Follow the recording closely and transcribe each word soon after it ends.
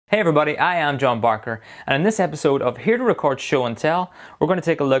Hey everybody, I am John Barker, and in this episode of Here to Record Show and Tell, we're going to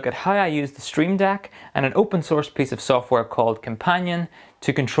take a look at how I use the Stream Deck and an open source piece of software called Companion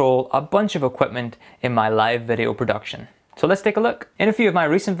to control a bunch of equipment in my live video production. So let's take a look. In a few of my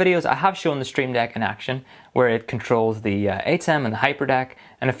recent videos, I have shown the Stream Deck in action, where it controls the ATEM and the HyperDeck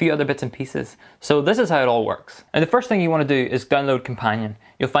and a few other bits and pieces. So this is how it all works. And the first thing you want to do is download Companion.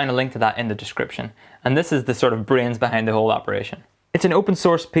 You'll find a link to that in the description. And this is the sort of brains behind the whole operation. It's an open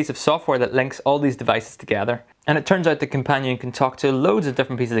source piece of software that links all these devices together, and it turns out the Companion can talk to loads of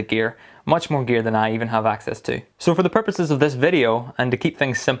different pieces of gear, much more gear than I even have access to. So for the purposes of this video, and to keep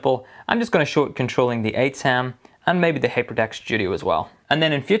things simple, I'm just going to show it controlling the ATEM and maybe the HyperDeck Studio as well. And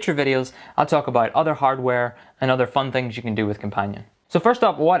then in future videos, I'll talk about other hardware and other fun things you can do with Companion. So first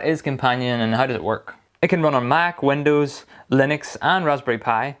up, what is Companion and how does it work? It can run on Mac, Windows, Linux and Raspberry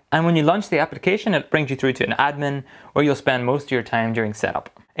Pi, and when you launch the application it brings you through to an admin where you'll spend most of your time during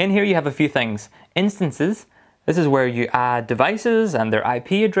setup. In here you have a few things. Instances, this is where you add devices and their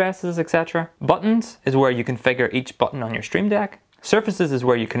IP addresses, etc. Buttons is where you configure each button on your Stream Deck. Surfaces is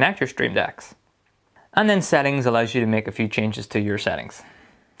where you connect your Stream Decks. And then settings allows you to make a few changes to your settings.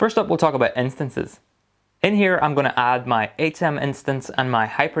 First up we'll talk about instances. In here I'm going to add my ATEM instance and my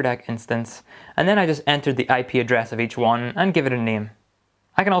HyperDeck instance, and then I just entered the IP address of each one and give it a name.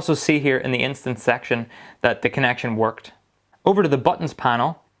 I can also see here in the instance section that the connection worked. Over to the buttons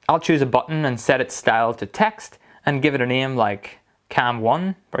panel, I'll choose a button and set its style to text and give it a name like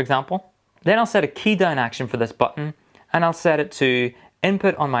Cam1 for example. Then I'll set a key down action for this button and I'll set it to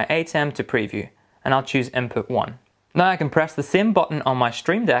input on my ATEM to preview, and I'll choose input 1. Now I can press the same button on my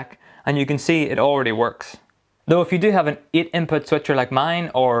Stream Deck and you can see it already works. Though if you do have an 8-input switcher like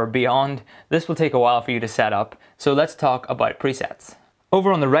mine or beyond, this will take a while for you to set up, so let's talk about presets.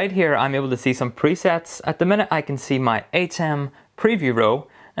 Over on the right here I'm able to see some presets. At the minute I can see my ATEM preview row,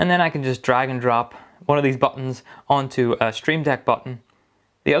 and then I can just drag and drop one of these buttons onto a Stream Deck button.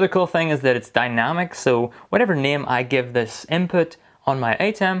 The other cool thing is that it's dynamic, so whatever name I give this input on my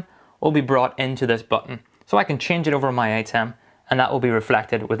ATEM will be brought into this button. So I can change it over on my ATEM, and that will be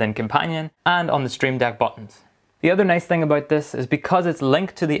reflected within Companion and on the Stream Deck buttons. The other nice thing about this is because it's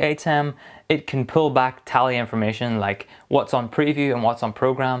linked to the ATEM, it can pull back tally information like what's on preview and what's on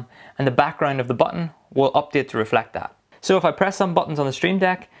program, and the background of the button will update to reflect that. So if I press some buttons on the Stream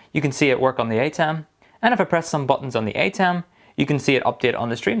Deck, you can see it work on the ATEM, and if I press some buttons on the ATEM, you can see it update on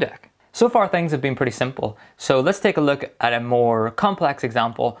the Stream Deck. So far things have been pretty simple, so let's take a look at a more complex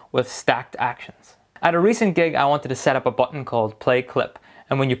example with stacked actions. At a recent gig, I wanted to set up a button called Play Clip,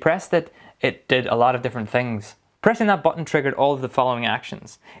 and when you pressed it, it did a lot of different things. Pressing that button triggered all of the following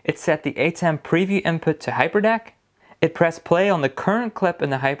actions. It set the ATEM preview input to HyperDeck, it pressed play on the current clip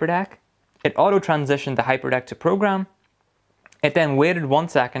in the HyperDeck, it auto-transitioned the HyperDeck to program, it then waited 1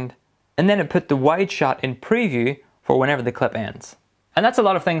 second, and then it put the wide shot in preview for whenever the clip ends. And that's a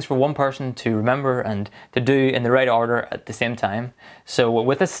lot of things for one person to remember and to do in the right order at the same time. So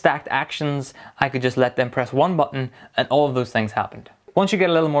with the stacked actions, I could just let them press one button and all of those things happened. Once you get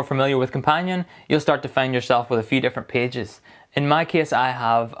a little more familiar with Companion, you'll start to find yourself with a few different pages. In my case, I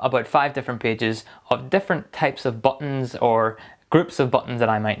have about 5 different pages of different types of buttons or groups of buttons that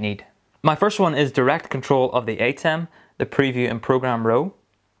I might need. My first one is direct control of the ATEM, the preview and program row.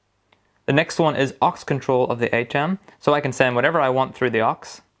 The next one is aux control of the ATEM, so I can send whatever I want through the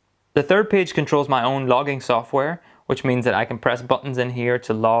aux. The third page controls my own logging software, which means that I can press buttons in here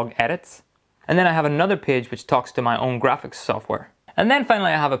to log edits. And then I have another page which talks to my own graphics software. And then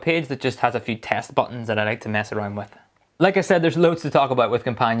finally I have a page that just has a few test buttons that I like to mess around with. Like I said, there's loads to talk about with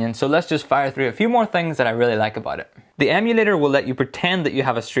Companion, so let's just fire through a few more things that I really like about it. The emulator will let you pretend that you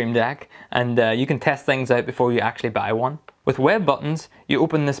have a Stream Deck, and you can test things out before you actually buy one. With web buttons, you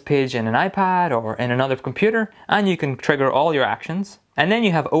open this page in an iPad or in another computer, and you can trigger all your actions. And then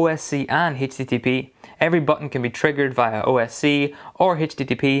you have OSC and HTTP. Every button can be triggered via OSC or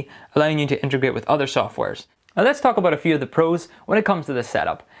HTTP, allowing you to integrate with other softwares. Now let's talk about a few of the pros when it comes to this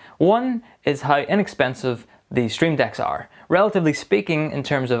setup. One is how inexpensive the Stream Decks are. Relatively speaking, in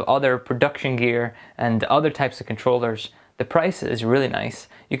terms of other production gear and other types of controllers, the price is really nice.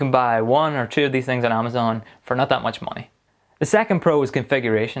 You can buy 1 or 2 of these things on Amazon for not that much money. The second pro is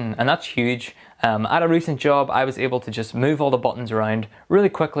configuration, and that's huge. At a recent job, I was able to just move all the buttons around really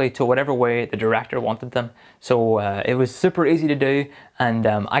quickly to whatever way the director wanted them. So it was super easy to do, and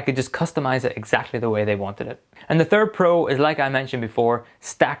I could just customize it exactly the way they wanted it. And the third pro is, like I mentioned before,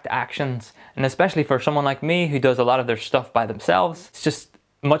 stacked actions. And especially for someone like me who does a lot of their stuff by themselves, it's just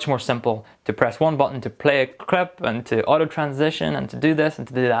much more simple to press one button to play a clip and to auto transition and to do this and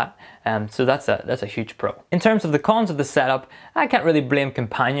to do that. So that's a huge pro. In terms of the cons of the setup, I can't really blame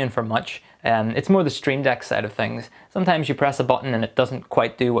Companion for much. It's more the Stream Deck side of things. Sometimes you press a button and it doesn't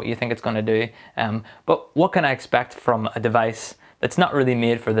quite do what you think it's going to do. But what can I expect from a device that's not really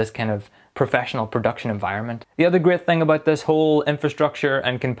made for this kind of professional production environment? The other great thing about this whole infrastructure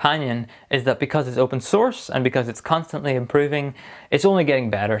and Companion is that because it's open source and because it's constantly improving, it's only getting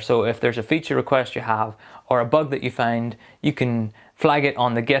better. So if there's a feature request you have or a bug that you find, you can flag it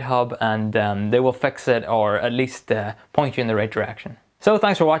on the GitHub and they will fix it, or at least point you in the right direction. So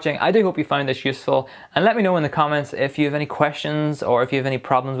thanks for watching. I do hope you found this useful, and let me know in the comments if you have any questions or if you have any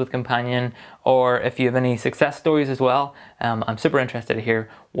problems with Companion or if you have any success stories as well. I'm super interested to hear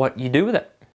what you do with it.